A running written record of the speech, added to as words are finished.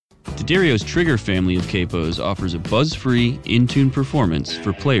Dario's Trigger family of capos offers a buzz-free, in-tune performance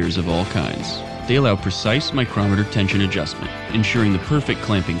for players of all kinds. They allow precise micrometer tension adjustment, ensuring the perfect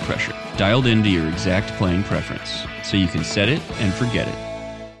clamping pressure, dialed into your exact playing preference, so you can set it and forget it.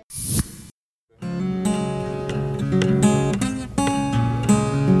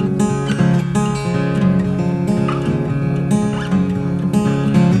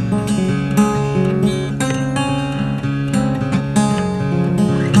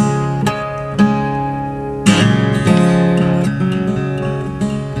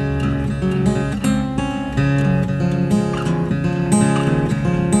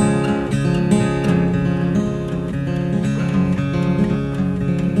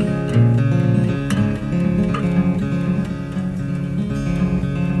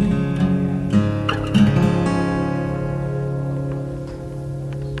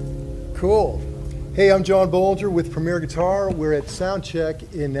 Cool. Hey, I'm John Bollinger with Premier Guitar. We're at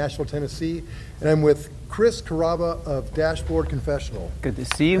Soundcheck in Nashville, Tennessee, and I'm with Chris Carrabba of Dashboard Confessional. Good to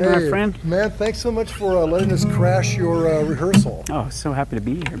see you, my friend. Man, thanks so much for letting us crash your rehearsal. Oh, so happy to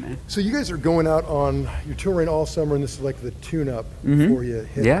be here, man. So you guys are going out on, you're touring all summer, and this is like the tune-up before you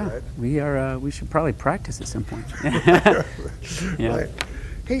hit it, right? We are. We should probably practice at some point. Yeah. Right.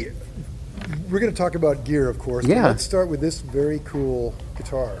 Hey, we're going to talk about gear, of course. Yeah. But let's start with this very cool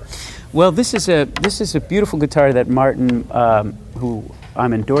guitar. Well, this is a beautiful guitar that Martin, who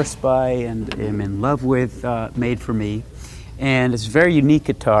I'm endorsed by and am in love with, made for me, and it's a very unique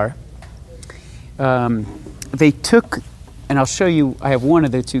guitar. They took, and I'll show you. I have one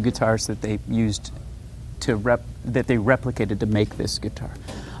of the two guitars that they used to that they replicated to make this guitar.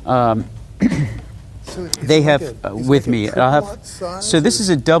 So they have with me. I'll have. So this is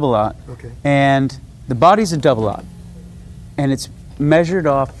a double aught, and the body's a double aught, and it's measured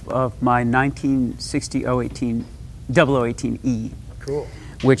off of my 1960 0018E. Cool.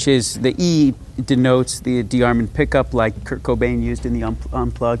 Which is, the E denotes the de-arming pickup like Kurt Cobain used in the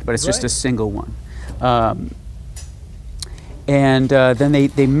Unplugged, but it's just a single one. And then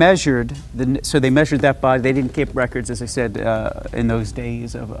they measured, so they measured that body. They didn't keep records, as I said, in those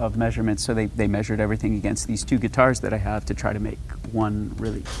days of measurements, so they measured everything against these two guitars that I have to try to make one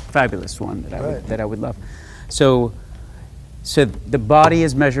really fabulous one that I would love. So the body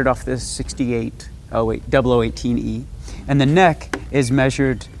is measured off the 0018E, and the neck is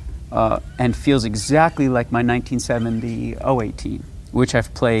measured and feels exactly like my 1970 018, which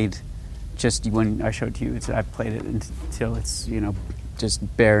I've played just when I showed to you. I've played it until it's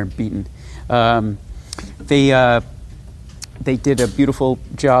just bare and beaten. They did a beautiful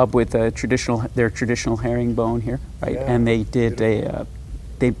job with their traditional herringbone here, right? Yeah, and they did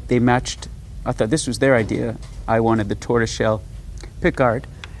they matched. I thought this was their idea. I wanted the tortoiseshell pickguard.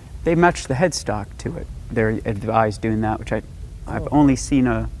 They matched the headstock to it. They're advised doing that, which I've only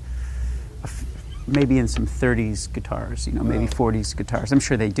seen maybe in some 30s guitars, maybe 40s guitars. I'm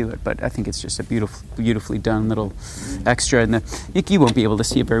sure they do it, but I think it's just a beautifully done little extra. And you won't be able to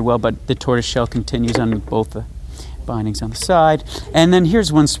see it very well, but the tortoiseshell continues on both the bindings on the side. And then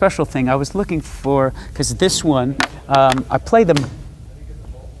here's one special thing I was looking for, because this one, I play them.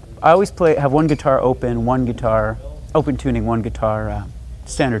 I always have one guitar open, one guitar open tuning, one guitar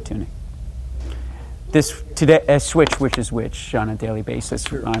standard tuning. This today, a switch which is which on a daily basis,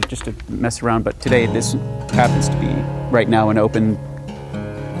 just to mess around. But today this happens to be right now an open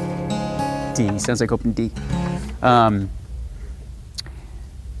D. Sounds like open D.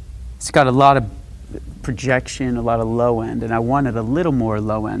 It's got a lot of projection, a lot of low end, and I wanted a little more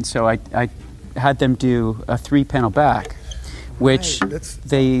low end, so I had them do a 3-panel back. Which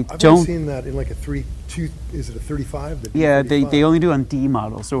they I've don't. I've seen that in like a 3-2. Is it a 35? Yeah, they only do on D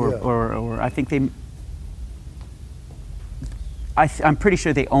models, or I think they. I'm pretty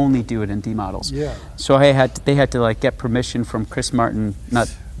sure they only do it in D models. Yeah. So they had to like get permission from Chris Martin,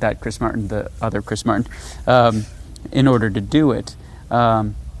 not that Chris Martin, the other Chris Martin, in order to do it.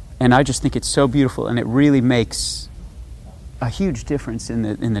 And I just think it's so beautiful, and it really makes a huge difference in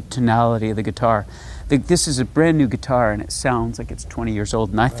the tonality of the guitar. This is a brand new guitar, and it sounds like it's 20 years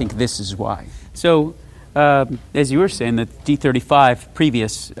old, and I think this is why. So, as you were saying, the D35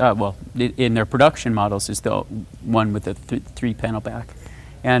 previous, in their production models, is the one with the 3-panel back.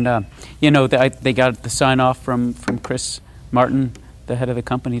 And, they got the sign-off from Chris Martin, the head of the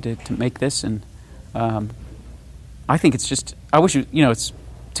company, to make this, and I think it's just, I wish, it's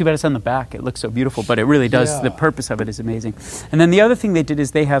too bad it's on the back. It looks so beautiful, but it really does. Yeah. The purpose of it is amazing. And then the other thing they did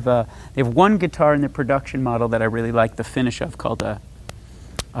is they have one guitar in their production model that I really like the finish of, called a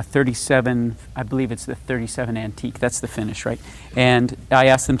 37. I believe it's the 37 Antique. That's the finish, right? And I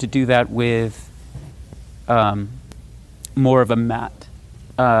asked them to do that with more of a matte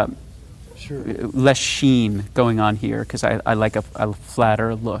Sure. less sheen going on here because I like a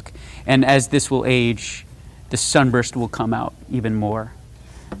flatter look. And as this will age, the sunburst will come out even more.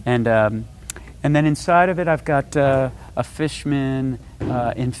 And then inside of it, I've got a Fishman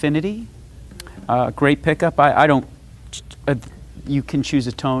Infinity. Great pickup. I don't. You can choose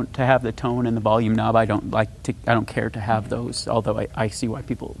a tone to have the tone and the volume knob. I don't care to have those. Although I see why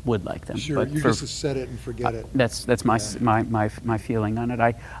people would like them. Sure, but you just set it and forget it. That's my feeling on it.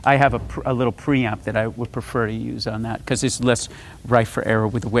 I have a little preamp that I would prefer to use on that because it's less rife for error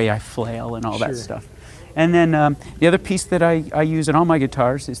with the way I flail and all that stuff. And then the other piece that I use on all my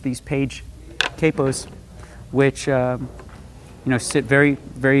guitars is these Page capos, which sit very,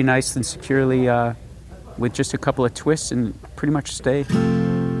 very nice and securely with just a couple of twists and pretty much stay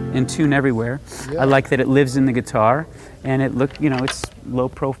in tune everywhere. Yeah. I like that it lives in the guitar, and it's low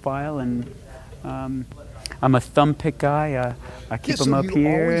profile, and I'm a thumb pick guy. I keep them up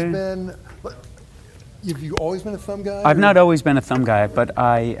here. Have you always been a thumb guy? I've not always been a thumb guy, but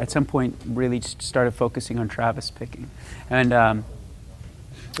I, at some point, really started focusing on Travis picking. And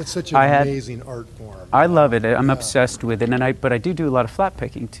that's such an amazing art form. I love it. I'm obsessed with it, but I do a lot of flat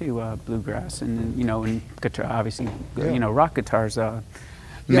picking too, bluegrass, and and guitar, obviously, rock guitars.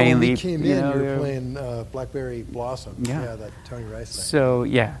 Mainly, when we came in, you were playing Blackberry Blossom. Yeah, that Tony Rice thing. So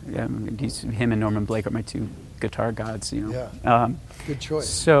him and Norman Blake are my two guitar gods. Good choice.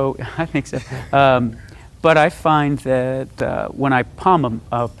 So I think so. But I find that when I palm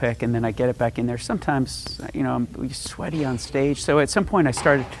a pick and then I get it back in there, sometimes I'm sweaty on stage. So at some point I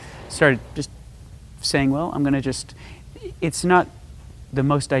started just saying, well, I'm going to just. It's not the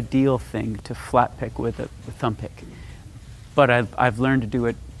most ideal thing to flat pick with a thumb pick, but I've learned to do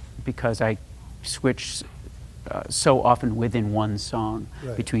it because I switch so often within one song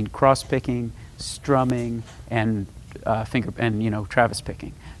between cross picking, strumming, and Travis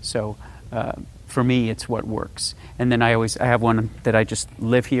picking. So. For me, it's what works. And then I have one that I just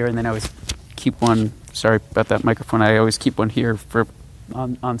live here, and then I always keep one. Sorry about that microphone. I always keep one here for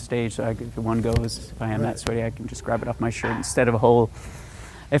on stage. So if one goes, if I am that sweaty, I can just grab it off my shirt instead of a whole.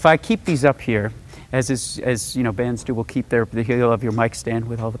 If I keep these up here, as bands do, will keep the heel of your mic stand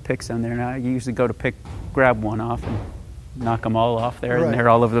with all the picks on there. And I usually go to grab one off and knock them all off there, and they're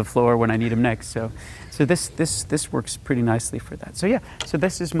all over the floor when I need them next. So this works pretty nicely for that. So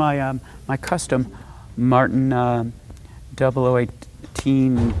this is my my custom Martin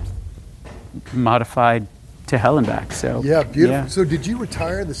 0018 modified to hell and back. So beautiful. Yeah. So did you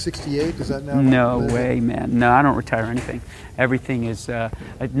retire the '68? Does that now? No way, man. No, I don't retire anything. Everything is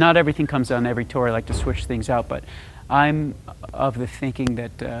not everything comes on every tour. I like to switch things out, but I'm of the thinking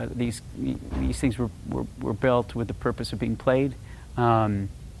that these things were built with the purpose of being played.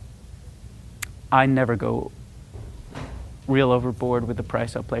 I never go real overboard with the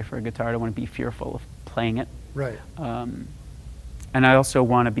price I'll play for a guitar. I don't want to be fearful of playing it. Right. And I also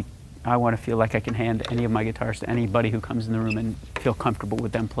want to feel like I can hand any of my guitars to anybody who comes in the room and feel comfortable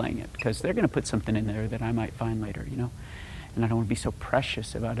with them playing it, because they're going to put something in there that I might find later, And I don't want to be so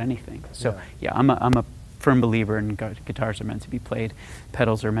precious about anything. So I'm a firm believer in guitars are meant to be played,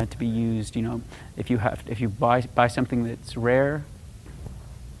 pedals are meant to be used. If you buy something that's rare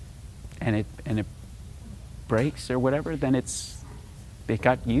and it breaks or whatever, then it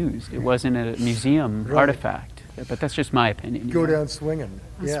got used. It wasn't a museum artifact. But that's just my opinion. Go down swinging.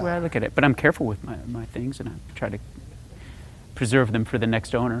 That's the way I look at it. But I'm careful with my things, and I try to preserve them for the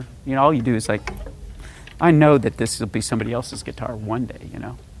next owner. All you do is I know that this will be somebody else's guitar one day.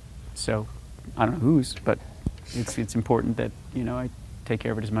 So. I don't know whose, but it's important that I take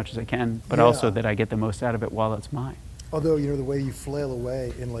care of it as much as I can, but also that I get the most out of it while it's mine. Although the way you flail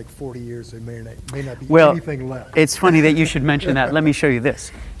away in 40 years, there may not be anything left. It's funny that you should mention that. Let me show you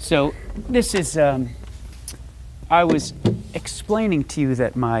this. So this is. I was explaining to you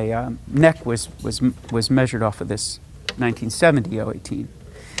that my neck was measured off of this 1970 018.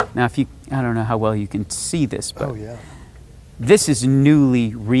 Now, I don't know how well you can see this, but this is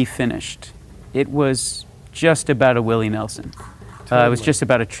newly refinished. It was just about a Willie Nelson. It was just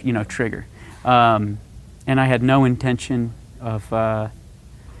about a trigger, and I had no intention of.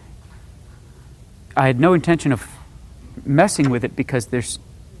 Messing with it because this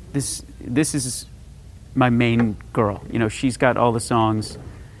is my main girl. She's got all the songs.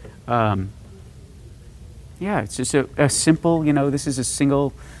 It's just a simple. This is a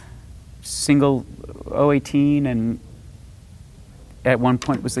single 018 and. At one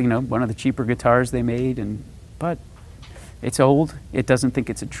point was one of the cheaper guitars they made, but it's old. It doesn't think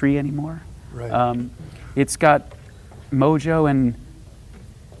it's a tree anymore. Right. It's got mojo, and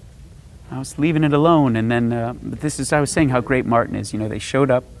I was leaving it alone, and then I was saying how great Martin is. You know, they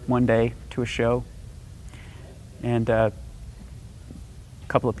showed up one day to a show, and a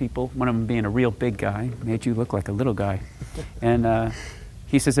couple of people, one of them being a real big guy, made you look like a little guy, and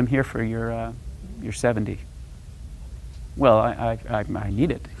he says, "I'm here for your 70." Well, I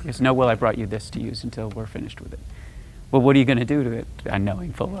need it. He goes, "No, well, I brought you this to use until we're finished with it." Well, what are you going to do to it? I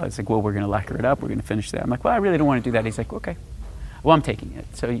knowing full well. It's like, well, we're going to lacquer it up. We're going to finish that. I'm like, well, I really don't want to do that. He's like, okay. Well, I'm taking it.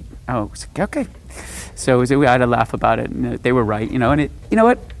 So, I was like, okay. So we had a laugh about it, and they were right, you know. And you know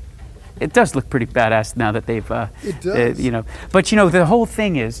what? It does look pretty badass now that they've, it does. You know. But you know, the whole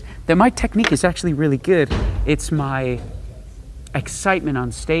thing is that my technique is actually really good. It's my excitement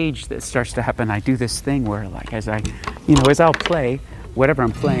on stage that starts to happen. I do this thing where, like, as I'll play whatever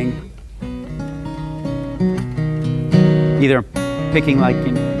I'm playing. Either I'm picking like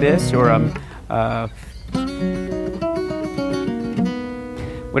this, or I'm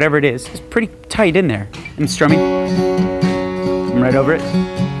whatever it is. It's pretty tight in there. I'm strumming. I'm right over it.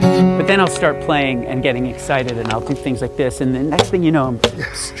 But then I'll start playing and getting excited, and I'll do things like this. And the next thing you know, I'm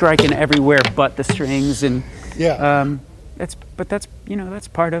striking everywhere but the strings. And that's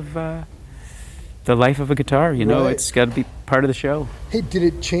part of the life of a guitar. You know, It's got to be part of the show. Hey, did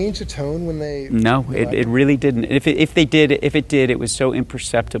it change the tone when they? No, it really didn't. If it did, it was so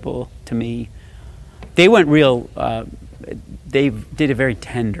imperceptible to me. They went real. They did it very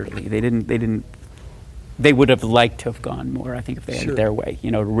tenderly. They didn't. They would have liked to have gone more. I think if they had it their way,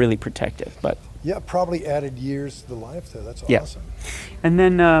 you know, really protective. But yeah, probably added years to the life though. That's awesome. And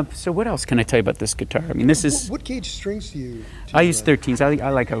then, so what else can I tell you about this guitar? I mean, this is. What gauge strings do you? I use 13s. I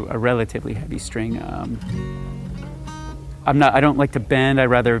like a relatively heavy string. I don't like to bend. I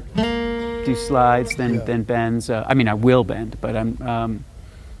rather do slides than bends. I mean, I will bend, but I don't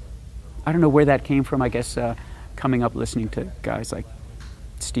know where that came from. I guess coming up listening to guys like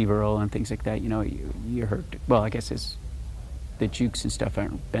Steve Earle and things like that. You know, you heard. Well, I guess the Jukes and stuff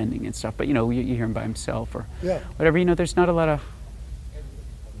aren't bending and stuff, but you know, you hear him by himself or whatever. You know, there's not a lot of.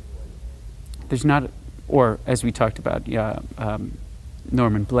 There's not, or as we talked about,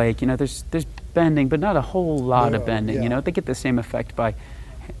 Norman Blake. You know, there's bending, but not a whole lot of bending. Yeah. You know, they get the same effect by,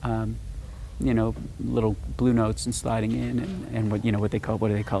 you know, little blue notes and sliding in, and what do they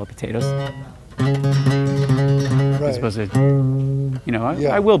call it, potatoes. Right. As opposed to, you know,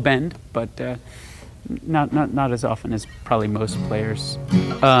 I will bend, but not as often as probably most players.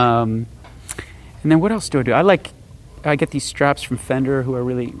 And then what else do? I get these straps from Fender, who are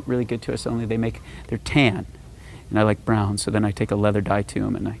really, really good to us. Only they're tan, and I like brown. So then I take a leather dye to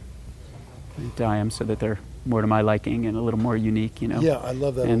them, and I dye them so that they're more to my liking and a little more unique. You know. Yeah, I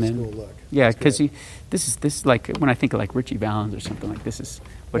love that old school look. Yeah, because this is like when I think of like Richie Valens or something like this is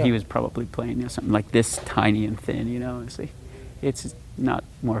what he was probably playing. You know, something like this tiny and thin. You know, it's not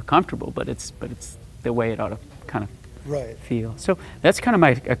more comfortable, but it's the way it ought to kind of feel. So that's kind of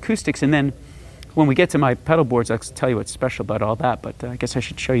my acoustics, and then. When we get to my pedal boards, I'll tell you what's special about all that. But I guess I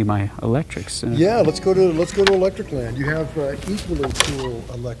should show you my electrics. Let's go to Electric Land. You have equally cool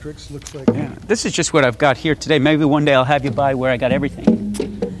electrics. Looks like. Yeah, this is just what I've got here today. Maybe one day I'll have you by where I got everything,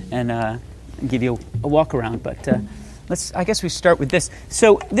 and give you a walk around. But I guess we start with this.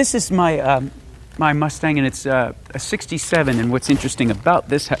 So this is my my Mustang, and it's a '67. And what's interesting about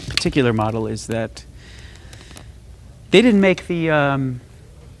this particular model is that they didn't make the.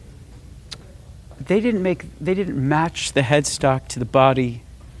 They didn't match the headstock to the body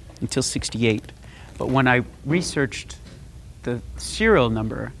until '68, but when I researched the serial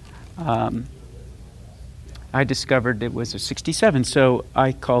number, I discovered it was a '67. So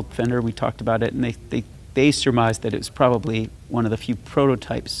I called Fender. We talked about it, and they surmised that it was probably one of the few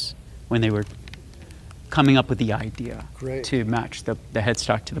prototypes when they were coming up with the idea to match the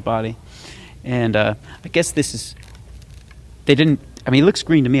headstock to the body. And I guess this is. They didn't. I mean, it looks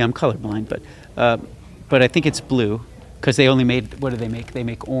green to me. I'm colorblind, but I think it's blue because they only made. What do they make? They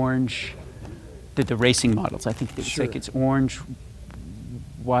make orange. The racing models. I think it's like it's orange,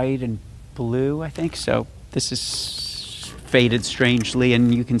 white, and blue. I think so. This is faded strangely,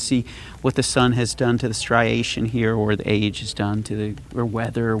 and you can see what the sun has done to the striation here, or the age has done to or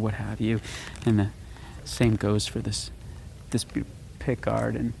weather, or what have you. And the same goes for this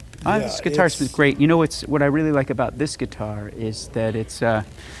pickguard and. This guitar's been great. You know what I really like about this guitar is that it's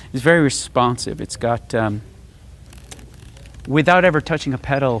very responsive. It's got without ever touching a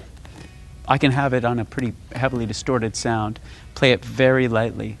pedal, I can have it on a pretty heavily distorted sound, play it very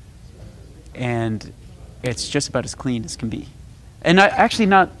lightly, and it's just about as clean as can be. And actually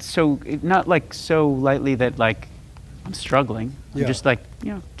not like so lightly that like I'm struggling. I'm just like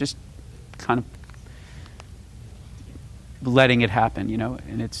just kind of letting it happen, you know,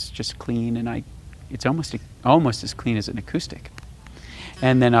 and it's just clean, and it's almost as clean as an acoustic.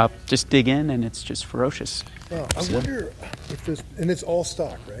 And then I'll just dig in, and it's just ferocious. Oh, I wonder if this, and it's all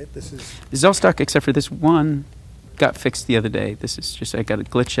stock, right? This is all stock except for this one got fixed the other day. This is just, I got a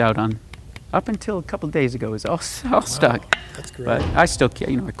glitch out on, up until a couple of days ago, it was all stock. That's great. But I still,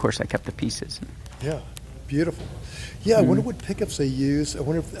 you know, of course I kept the pieces. Yeah, beautiful. Yeah, I wonder what pickups they use. I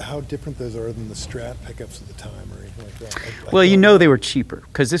wonder how different those are than the Strat pickups at the time or anything like that. Well, you know they were cheaper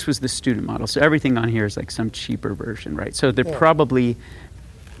because this was the student model. So everything on here is like some cheaper version, right? So they're probably,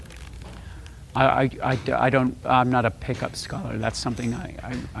 I'm not a pickup scholar. That's something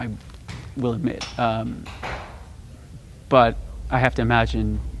I will admit. But I have to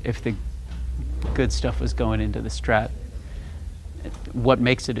imagine if the good stuff was going into the Strat, what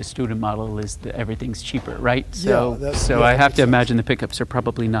makes it a student model is that everything's cheaper, right? So, I have to imagine the pickups are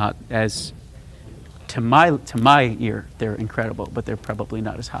probably not as, to my ear, they're incredible, but they're probably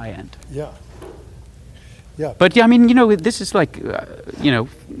not as high end. Yeah. Yeah. But yeah, I mean, you know, this is like, you know,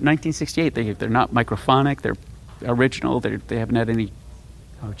 1968. They're not microphonic. They're original. They haven't had any.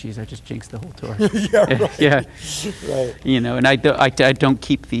 Oh, geez, I just jinxed the whole tour. Yeah, right. Yeah. Right. You know, and I don't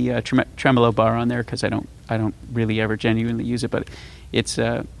keep the tremolo bar on there because I don't really ever genuinely use it. But it's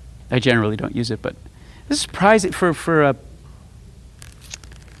I generally don't use it. But this is surprising for a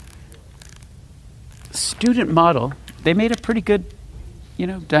student model. They made a pretty good, you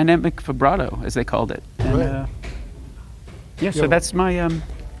know, dynamic vibrato, as they called it. And, Right. yeah, so that's my.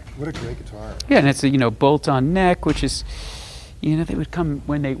 What a great guitar. Yeah, and it's a, you know, bolt-on neck, which is, you know, they would come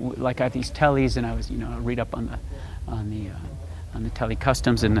when they like I have these tellies, and I was, you know, read up on the telly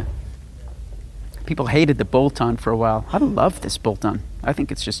customs, and people hated the bolt-on for a while. I love this bolt-on. I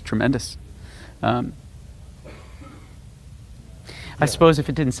think it's just tremendous. I suppose if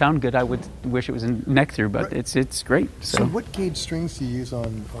it didn't sound good, I would wish it was a neck through, but Right. it's great. So what gauge strings do you use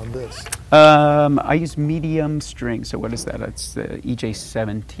on this? I use medium string. So what is that? It's the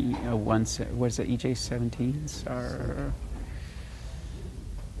EJ17. What is it? EJ17s are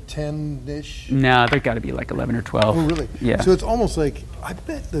 10-ish? no, they've got to be like 11 or 12. Oh, really? Yeah. So it's almost like, I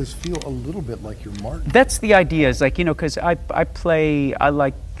bet those feel a little bit like your Martin. That's the idea. Is like, you know, because I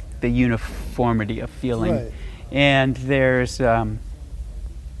like the uniformity of feeling, Right. and there's a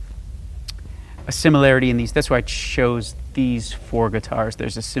similarity in these. That's why I chose these four guitars.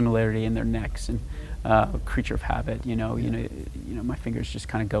 There's a similarity in their necks, and Creature of Habit. You know, my fingers just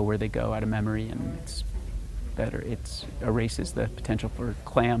kind of go where they go out of memory, and it's better. It erases the potential for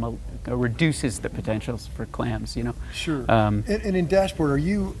clam, reduces the potentials for clams. You know. Sure. And in Dashboard, are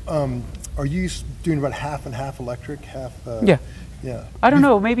you doing about half and half electric, half? Yeah. Yeah. I don't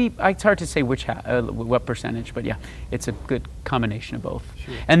know. Maybe it's hard to say what percentage, but yeah, it's a good combination of both.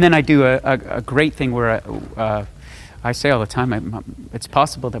 Sure. And then I do a great thing where I say all the time, it's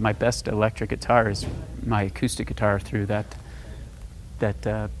possible that my best electric guitar is my acoustic guitar through that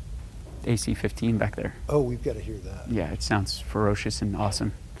AC-15 back there. Oh, we've got to hear that. Yeah, it sounds ferocious and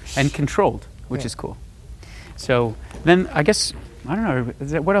awesome, and controlled, which is cool. So then I guess I don't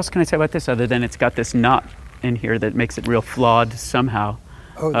know. What else can I say about this other than it's got this knot in here that makes it real flawed somehow.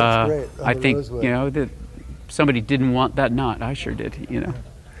 Oh, that's great. I think Rosewood. you know that somebody didn't want that knot. I sure did. You know,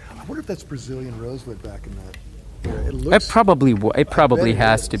 I wonder if that's Brazilian rosewood back in that era. It looks. it probably it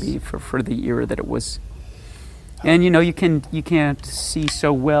has is. to be for the era that it was. And you know you can't see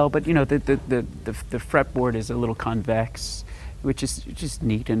so well, but you know the fretboard is a little convex, which is just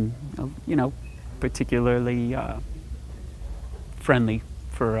neat and you know particularly friendly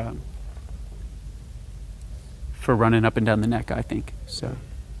for running up and down the neck, I think. So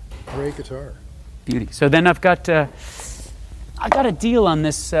Great guitar. beauty. So then I got a deal on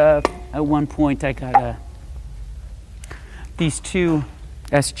this. At one point, I got these two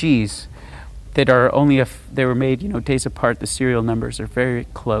SGs that are only they were made, you know, days apart. The serial numbers are very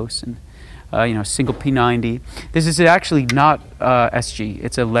close, and you know, single P90. This is actually not SG.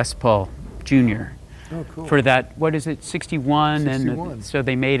 It's a Les Paul Junior. Oh, cool. For that, what is it, 61? 61. And so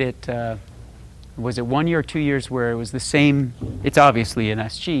they made it. Was it 1 year or 2 years where it was the same? It's obviously an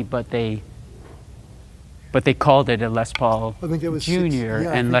SG, but they called it a Les Paul I think it was Junior, I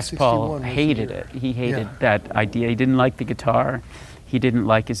and think Les Paul 61 was the hated year. it. He hated Yeah. that idea. He didn't like the guitar. He didn't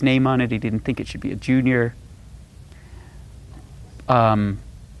like his name on it. He didn't think it should be a Junior. So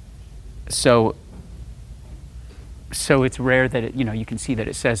it's rare that it, you know, you can see that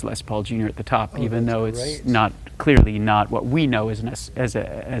it says Les Paul Junior at the top, Oh, even that's though it's great. not clearly not what we know as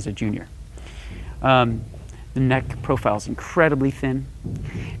a Junior. The neck profile is incredibly thin.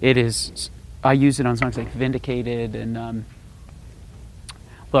 It is. I use it on songs like "Vindicated" and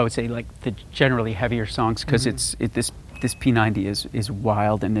well, I would say like the generally heavier songs because this this P90 is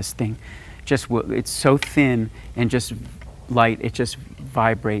wild, and this thing it's so thin and just light. It just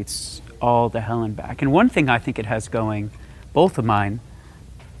vibrates all the hell and back. And one thing I think it has going, both of mine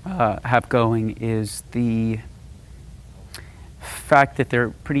have going, is the fact that they're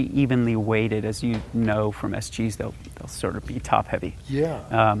pretty evenly weighted. As you know from SGs, they'll sort of be top heavy.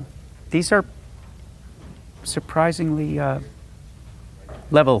 Yeah. These are surprisingly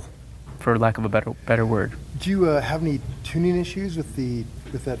level, for lack of a better word. Do you have any tuning issues with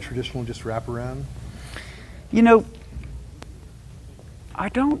that traditional just wraparound? You know, I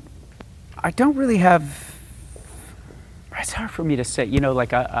don't really have. It's hard for me to say. You know,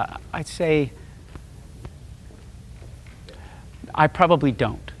 like I'd say I probably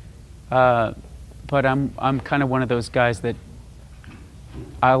don't, but I'm kind of one of those guys that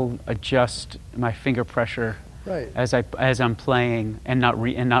I'll adjust my finger pressure right. as I'm playing and not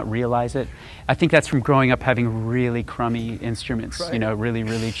realize it. I think that's from growing up having really crummy instruments. Right. You know, really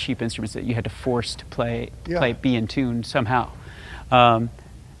really cheap instruments that you had to force to Yeah. be in tune somehow.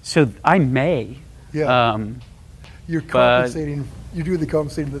 So I may. Yeah. You're compensating. You're doing the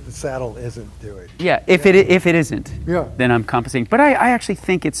compensating that the saddle isn't doing. Yeah. If it isn't, Yeah. then I'm compensating. But I actually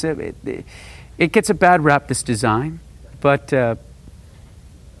think it gets a bad rap, this design. But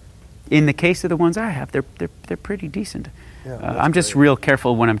in the case of the ones I have, they're pretty decent. Yeah, I'm just great. real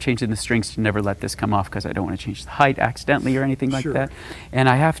careful when I'm changing the strings to never let this come off, because I don't want to change the height accidentally or anything like Sure. that. And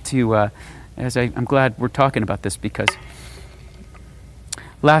I have to, I'm glad we're talking about this, because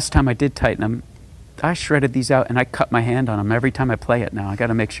last time I did tighten them, I shredded these out and I cut my hand on them every time I play it now. I got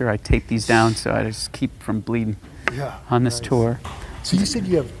to make sure I tape these down so I just keep from bleeding on this nice. tour. So you said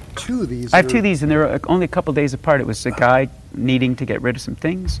you have two of these. I have two of these, and they're only a couple days apart. It was a guy needing to get rid of some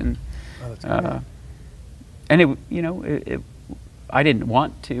things, and that's great. and it I didn't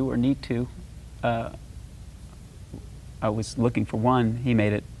want to or need to. I was looking for one. He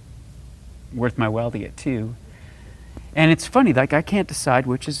made it worth my while to get two. And it's funny, like I can't decide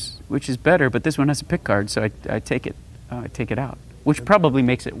which is better, but this one has a pick guard, so I take it out, which probably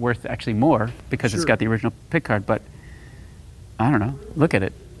makes it worth actually more because it's Sure. got the original pick guard. But I don't know. Look at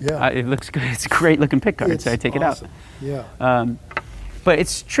it. Yeah. It looks good. It's a great looking pick guard, so I take awesome. it out. Yeah. But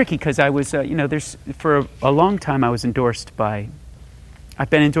it's tricky because I was, there's for a long time I've been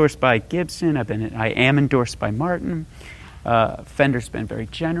endorsed by Gibson. I am endorsed by Martin. Fender's been very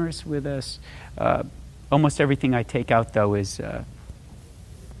generous with us. Almost everything I take out, though, is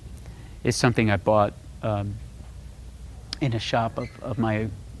something I bought in a shop of my,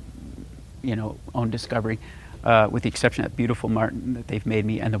 own discovery, with the exception of that beautiful Martin that they've made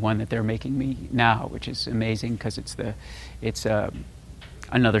me and the one that they're making me now, which is amazing because it's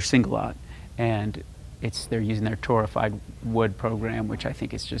another single lot, and they're using their torrefied wood program, which I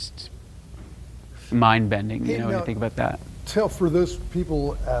think is just mind-bending. Hey, when you think about that. Tell for those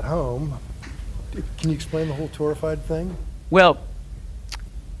people at home. Can you explain the whole torrefied thing? Well,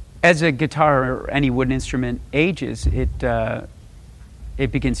 as a guitar or any wooden instrument ages, it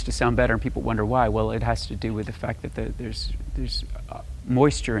begins to sound better, and people wonder why. Well, it has to do with the fact that there's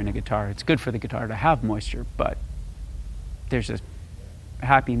moisture in a guitar. It's good for the guitar to have moisture, but there's a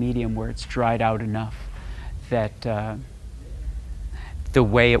happy medium where it's dried out enough that the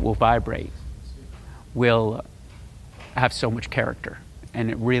way it will vibrate will have so much character, and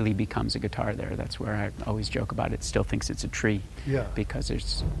it really becomes a guitar there. That's where I always joke about it. It still thinks it's a tree, Yeah. because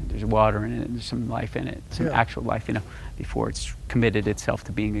there's water in it, and there's some life in it, some actual life, before it's committed itself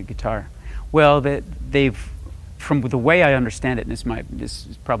to being a guitar. Well, from the way I understand it, and this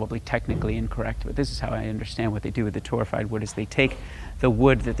is probably technically incorrect, but this is how I understand what they do with the torrefied wood, is they take the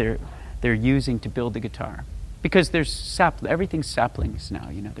wood that they're using to build the guitar, because everything's saplings now.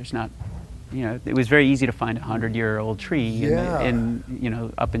 There's not. It was very easy to find a 100-year-old tree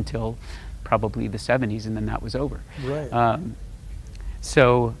in up until probably the 70s, and then that was over. Right.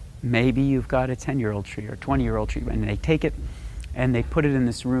 So maybe you've got a 10-year-old tree or a 20-year-old tree, and they take it and they put it in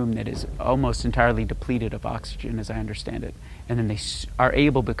this room that is almost entirely depleted of oxygen, as I understand it, and then they are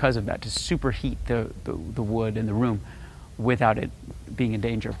able, because of that, to superheat the wood in the room without it being in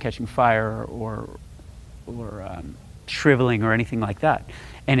danger of catching fire or shriveling or anything like that.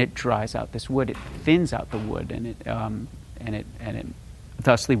 And it dries out this wood. It thins out the wood, and it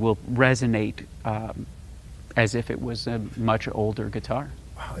thusly will resonate as if it was a much older guitar.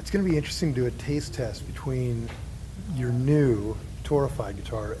 Wow, it's going to be interesting to do a taste test between your new torrefied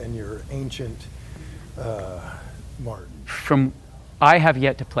guitar and your ancient Martin. I have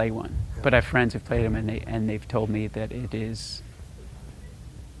yet to play one, but I have friends who've played them, and they've told me that it is.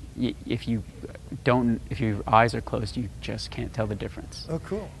 If your eyes are closed, you just can't tell the difference. Oh,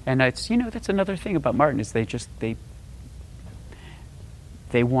 cool. And it's that's another thing about Martin, is they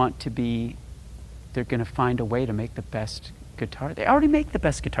they want to be, they're going to find a way to make the best guitar. They already make the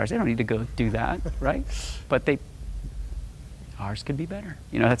best guitars. They don't need to go do that, right? But ours could be better.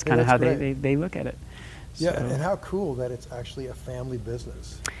 You know, that's kind of how they look at it. Yeah, So, and how cool that it's actually a family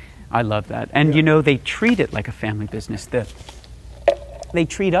business. I love that. And you know, they treat it like a family business. They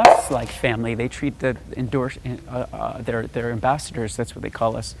treat us like family. They treat their ambassadors, that's what they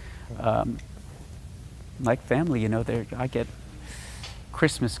call us, like family. You know, I get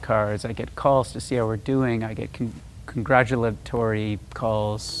Christmas cards, I get calls to see how we're doing, I get congratulatory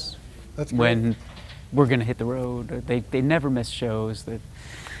calls. That's great. When we're going to hit the road. They never miss shows. The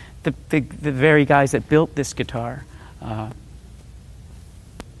very guys that built this guitar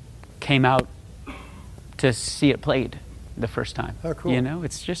came out to see it played the first time. How cool. You know,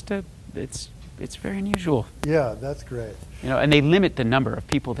 it's just it's very unusual. Yeah, that's great. You know, and they limit the number of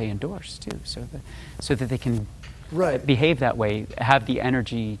people they endorse too, so that they can behave that way, have the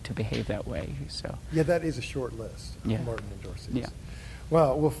energy to behave that way. So yeah, that is a short list. Yeah. Martin endorses. Yeah.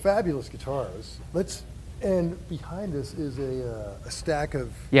 Wow. Well, fabulous guitars. And behind us is a stack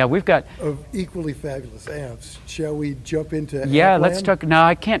of we've got equally fabulous amps. Shall we jump into let's Ampland? talk. Now,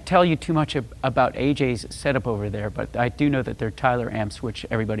 I can't tell you too much about AJ's setup over there, but I do know that they're Tyler amps, which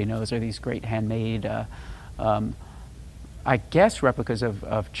everybody knows are these great handmade, I guess, replicas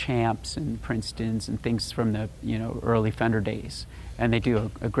of Champs and Princetons and things from the early Fender days, and they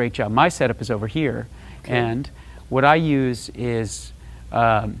do a great job. My setup is over here, and what I use is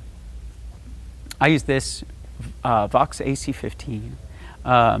I use this Vox AC15,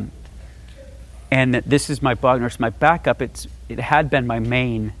 and this is my Bogner. It's my backup. It had been my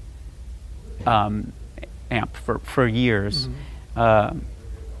main amp for years. Mm-hmm.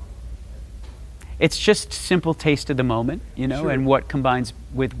 It's just simple taste of the moment, Sure. and what combines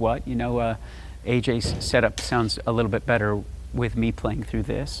with what. AJ's setup sounds a little bit better with me playing through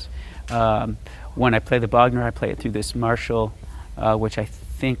this. When I play the Bogner, I play it through this Marshall, which I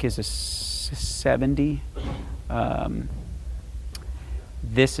think is a 70.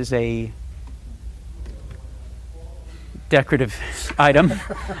 This is a decorative item,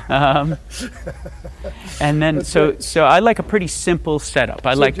 and then so I like a pretty simple setup.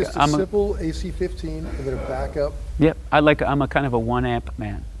 Just a simple AC15 and then a backup. Yep, I'm a kind of a 1 amp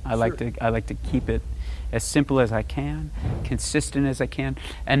man. I like to keep it as simple as I can, consistent as I can,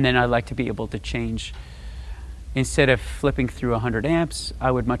 and then I like to be able to change. Instead of flipping through 100 amps,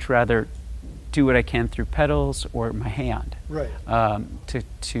 I would much rather do what I can through pedals or my hand, Right. To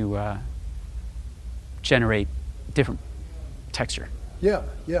generate different texture. Yeah,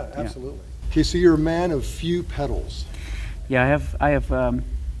 absolutely. Okay, so you're a man of few pedals. Yeah, I have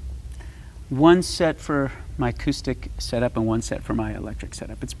one set for my acoustic setup and one set for my electric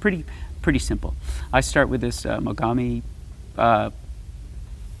setup. It's pretty simple. I start with this Mogami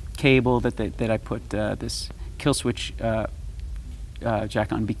cable that I put this kill switch jack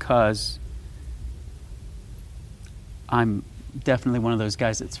on, because I'm definitely one of those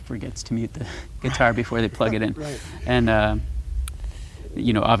guys that forgets to mute the guitar before they plug it in. Right. And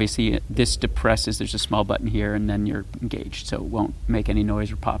obviously this depresses. There's a small button here, and then you're engaged, so it won't make any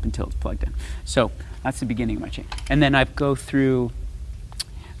noise or pop until it's plugged in. So that's the beginning of my chain. And then I go through.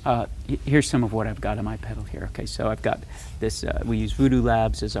 Here's some of what I've got on my pedal here. Okay, so I've got this. We use Voodoo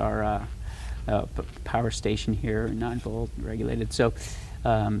Labs as our power station here, 9-volt regulated. So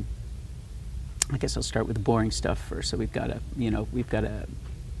I guess I'll start with the boring stuff first. So we've got a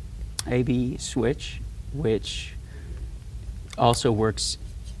AB switch, which also works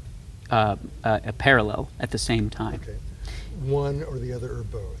a parallel at the same time. Okay. One or the other or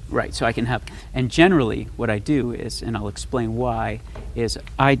both. Right, so I can have, and generally what I do is, and I'll explain why, is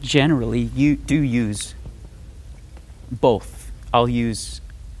I generally do use both. I'll use,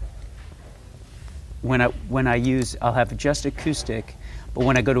 when I use, I'll have just acoustic, but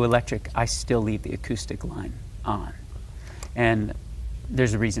when I go to electric, I still leave the acoustic line on. And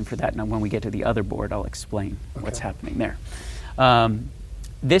there's a reason for that, and when we get to the other board, I'll explain what's happening there.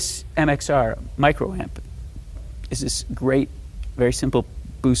 This MXR micro amp is this great, very simple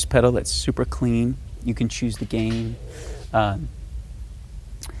boost pedal that's super clean. You can choose the gain. I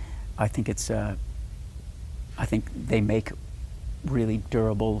think they make really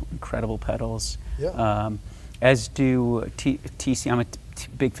durable, incredible pedals. Yeah. As do TC. I'm a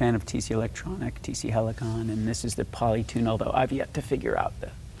big fan of TC Electronic, TC Helicon, and this is the Polytune, although I've yet to figure out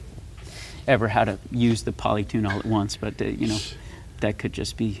ever how to use the Polytune all at once, but that could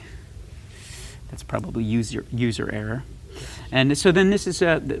just be, that's probably user error. And so then this is,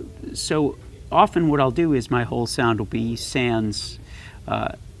 so often what I'll do is my whole sound will be sans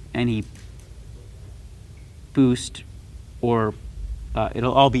any boost or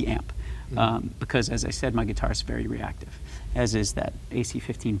it'll all be amp, because as I said, my guitar is very reactive, as is that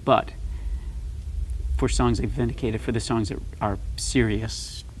AC-15. But for songs I've vindicated, for the songs that are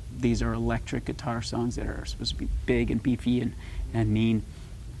serious, these are electric guitar songs that are supposed to be big and beefy and mean,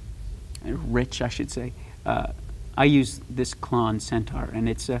 and rich, I should say. I use this Klon Centaur, and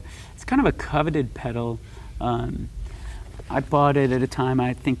it's kind of a coveted pedal. I bought it at a time,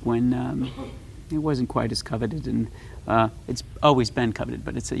 I think, when it wasn't quite as coveted, and it's always been coveted,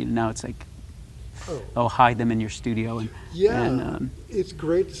 but it's now it's like, hide them in your studio. And it's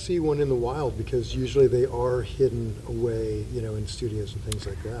great to see one in the wild, because usually they are hidden away, in studios and things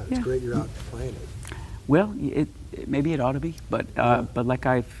like that. It's great you're out playing it. Well, maybe it ought to be, but like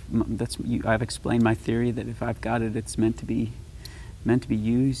I've explained my theory that if I've got it, it's meant to be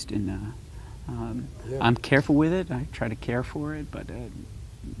used, and I'm careful with it. I try to care for it, but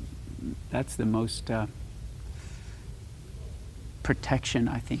that's the most protection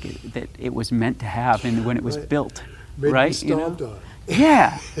I think that it was meant to have, and when it was built, Maybe right? Stomped on.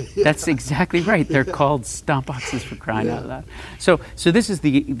 Yeah, that's exactly right. They're called stomp boxes, for crying out loud. So this is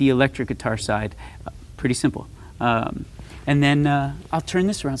the electric guitar side. Pretty simple. And then I'll turn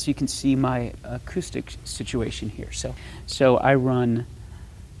this around so you can see my acoustic situation here. So I run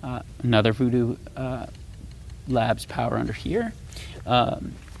another Voodoo Labs power under here.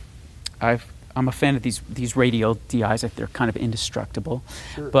 I'm a fan of these radial DIs. They're kind of indestructible.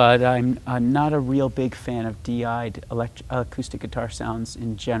 Sure. But I'm not a real big fan of DI'd acoustic guitar sounds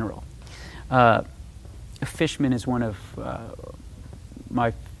in general. Fishman is one of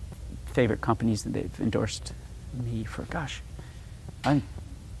my favorite companies that they've endorsed me for,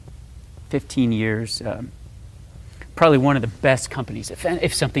 15 years. Probably one of the best companies.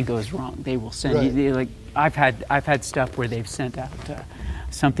 If something goes wrong, they will send you. Like I've had stuff where they've sent out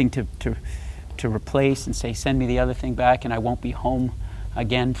something to replace and say, send me the other thing back, and I won't be home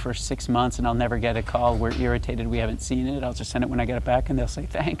again for 6 months, and I'll never get a call. We're irritated, we haven't seen it. I'll just send it when I get it back, and they'll say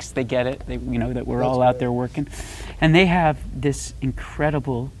thanks. They get it. They that we're all out there working, and they have this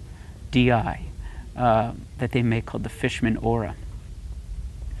incredible DI that they make called the Fishman Aura,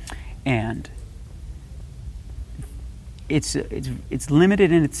 and it's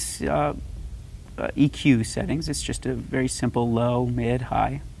limited in its EQ settings. It's just a very simple low, mid,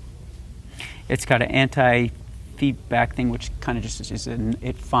 high. It's got an anti-feedback thing, which kind of just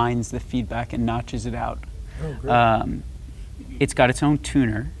it finds the feedback and notches it out. Oh, great. It's got its own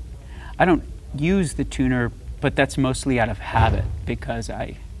tuner. I don't use the tuner, but that's mostly out of habit, because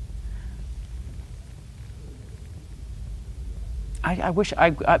I wish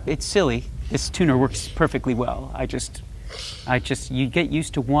it's silly. This tuner works perfectly well. You get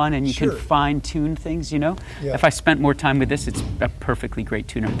used to one, and you can fine-tune things, Yeah. If I spent more time with this, it's a perfectly great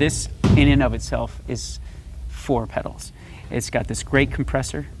tuner. This, in and of itself, is 4 pedals. It's got this great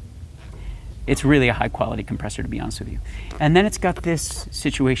compressor. It's really a high-quality compressor, to be honest with you. And then it's got this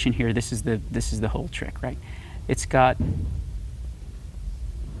situation here. This is the whole trick, right? It's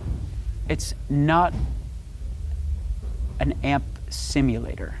not an amp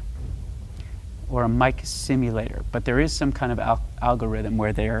simulator or a mic simulator, but there is some kind of algorithm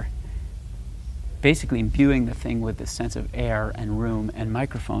where they're basically imbuing the thing with this sense of air and room and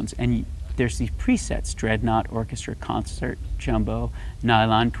microphones. And there's these presets: Dreadnought, Orchestra, Concert, Jumbo,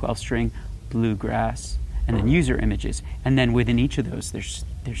 Nylon, 12-string, Bluegrass, and then user images. And then within each of those, there's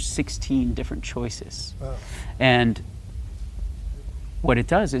 16 different choices. Wow. And what it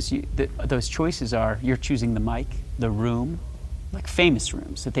does is those choices are, you're choosing the mic, the room, like famous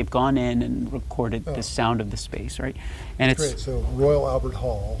rooms that they've gone in and recorded the sound of the space, right? And That's great. So Royal Albert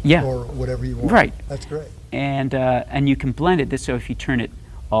Hall, or whatever you want. Right. That's great. And you can blend it. So if you turn it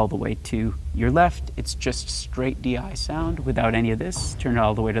all the way to your left, it's just straight DI sound without any of this. Turn it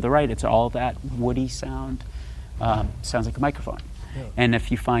all the way to the right, it's all that woody sound. Sounds like a microphone. Yeah. And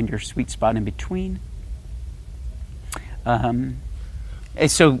if you find your sweet spot in between.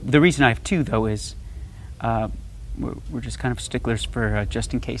 So the reason I have 2, though, is we're just kind of sticklers for a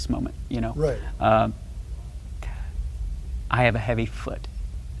just in case moment, Right. I have a heavy foot,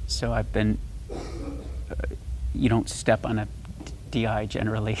 so I've been. You don't step on a DI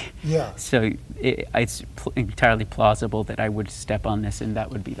generally. Yeah. So it's entirely plausible that I would step on this, and that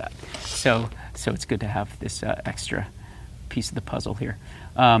would be that. So it's good to have this extra piece of the puzzle here.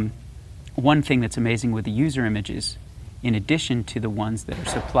 One thing that's amazing with the user images, in addition to the ones that are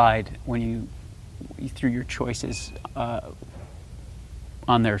supplied when you through your choices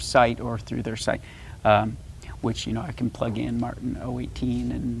on their site or through their site, which I can plug in Martin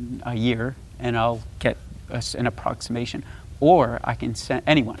 018 in a year, and I'll get an approximation. Or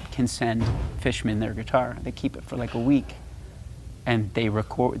anyone can send Fishman their guitar. They keep it for like a week, and they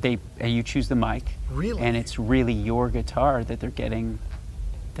record. And you choose the mic. Really? And it's really your guitar that they're getting.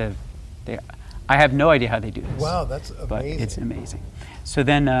 I have no idea how they do this. Wow, that's amazing. But it's amazing. So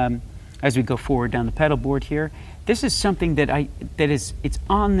then, as we go forward down the pedal board here, this is something it's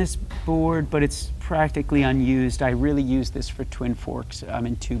on this board, but it's practically unused. I really use this for Twin Forks. I'm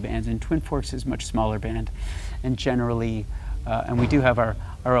in 2 bands, and Twin Forks is a much smaller band, and generally, and we do have our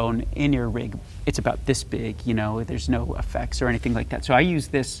own in-ear rig. It's about this big, you know. There's no effects or anything like that. So I use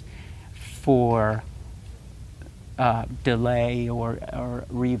this for delay or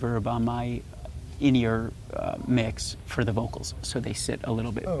reverb on my in-ear mix for the vocals, so they sit a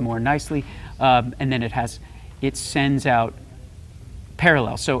little bit more nicely, and then it sends out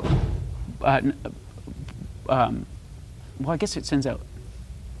parallel. So, well, I guess it sends out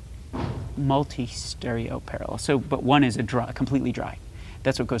multi-stereo parallel. So, but one is completely dry.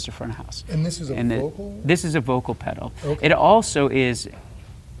 That's what goes to front of house. And this is a vocal? This is a vocal pedal. Okay. It also is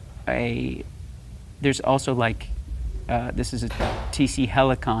there's also like, this is a TC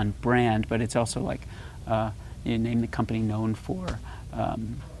Helicon brand, but it's also like, you name the company known for,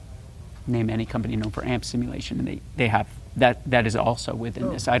 name any company known for amp simulation, and they have, that is also within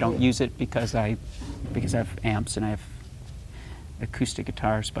this. I don't use it because I have amps and I have acoustic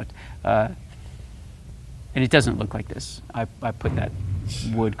guitars, but, and it doesn't look like this. I put that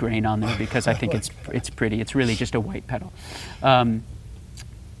wood grain on there because I think it's pretty. It's really just a white pedal.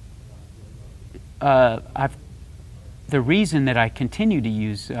 The reason that I continue to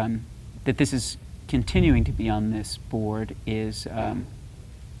use, that this is continuing to be on this board is,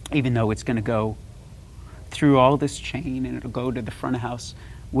 even though it's going to go through all this chain and it'll go to the front of house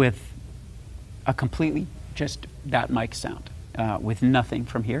with a completely just that mic sound, with nothing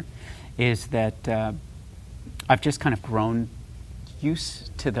from here, is that I've just kind of grown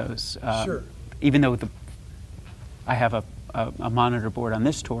used to those. Sure. Even though I have a monitor board on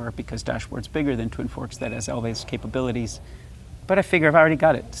this tour, because Dashboard's bigger than Twin Forks, that has all these capabilities. But I figure I've already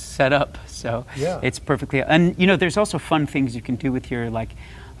got it set up, so it's perfectly. And you know, there's also fun things you can do with your like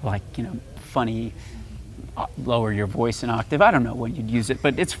you know, funny, lower your voice an octave. I don't know when you'd use it,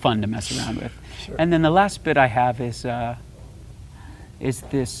 but it's fun to mess around with. Sure. And then the last bit I have is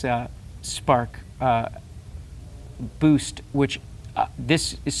this Spark boost, which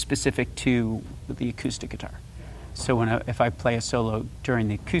this is specific to the acoustic guitar. So if I play a solo during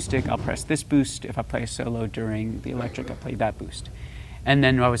the acoustic, I'll press this boost. If I play a solo during the electric, I'll play that boost. And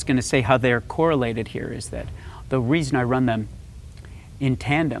then I was going to say how they're correlated here is that the reason I run them in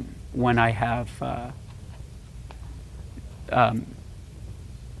tandem when I have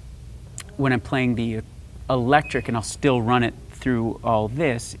when I'm playing the electric, and I'll still run it through all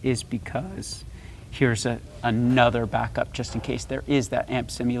this, is because here's another backup just in case there is that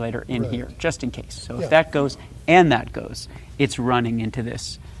amp simulator in here, just in case. So if that goes and that goes, it's running into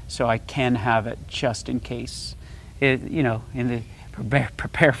this. So I can have it just in case, you know, in the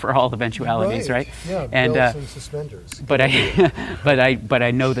prepare for all eventualities, right? Yeah, and belts and suspenders. But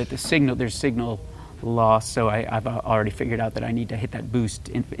I know that there's signal loss, so I've already figured out that I need to hit that boost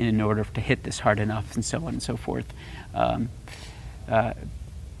in order to hit this hard enough, and so on and so forth.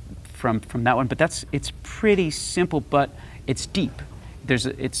 From that one, but it's pretty simple, but it's deep. There's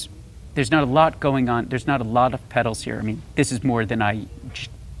not a lot going on. There's not a lot of pedals here. I mean, this is more than I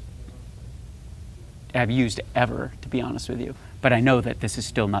have used ever, to be honest with you. But I know that this is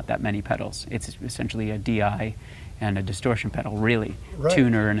still not that many pedals. It's essentially a DI and a distortion pedal, really.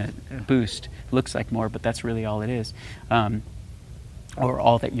 Tuner and a boost. Looks like more, but that's really all it is. Or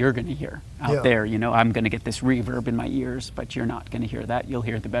all that you're going to hear out there. You know, I'm going to get this reverb in my ears, but you're not going to hear that. You'll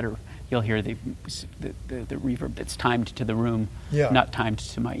hear you'll hear the reverb that's timed to the room, not timed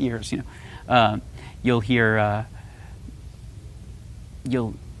to my ears. You know, you'll hear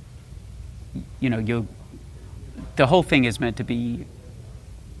the whole thing is meant to be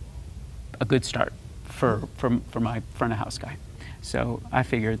a good start for my front of house guy. So I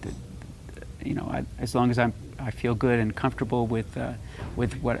figured that, you know, as long as I feel good and comfortable without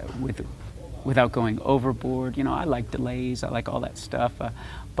going overboard. You know, I like delays, I like all that stuff,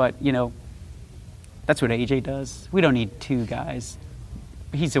 but you know, that's what AJ does. We don't need 2 guys.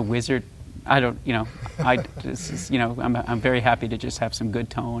 He's a wizard. I don't, you know, I'm very happy to just have some good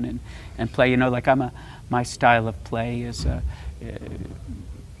tone and play. You know, like my style of play is, you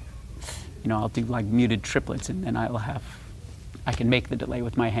know, I'll do like muted triplets, and then I can make the delay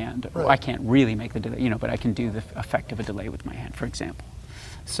with my hand. Or I can't really make the delay, you know, but I can do the effect of a delay with my hand, for example.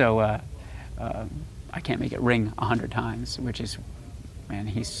 So I can't make it ring 100 times, which is, man,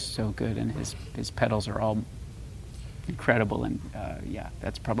 he's so good, and his pedals are all incredible. And yeah,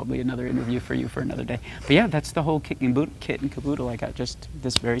 that's probably another interview for you for another day. But yeah, that's the whole kit and caboodle. I got just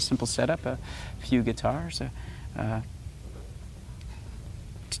this very simple setup, a few guitars, a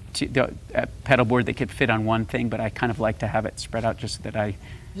pedal board that could fit on one thing, but I kind of like to have it spread out just so that I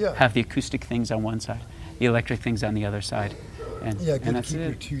have the acoustic things on one side, the electric things on the other side. And, yeah, good and to that's keep your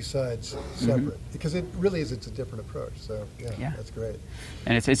it. two sides separate, because it really is, it's a different approach. So yeah, that's great.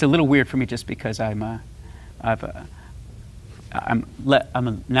 And it's a little weird for me just because I'm a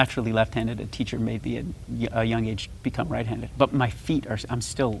naturally left-handed. A teacher made me at a young age become right-handed. But my feet are, I'm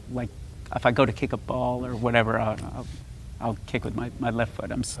still like, if I go to kick a ball or whatever, I'll kick with my left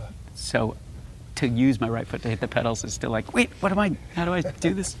foot. So to use my right foot to hit the pedals is still like, wait, how do I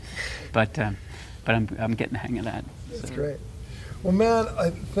do this? But I'm getting the hang of that. That's great. Well, man,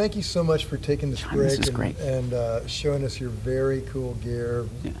 thank you so much for taking this break and showing us your very cool gear.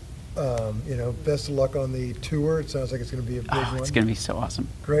 Yeah. You know, best of luck on the tour. It sounds like it's going to be a big one. It's going to be so awesome.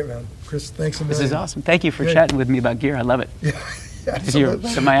 Great, man. Chris, thanks a million. This is awesome. Thank you for chatting with me about gear. I love it. Yeah. This is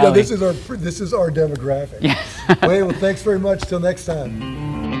our demographic. Yeah. Well, thanks very much. Till next time.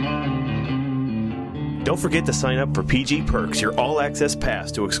 Don't forget to sign up for PG Perks, your all-access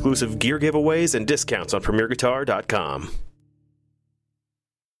pass to exclusive gear giveaways and discounts on PremierGuitar.com.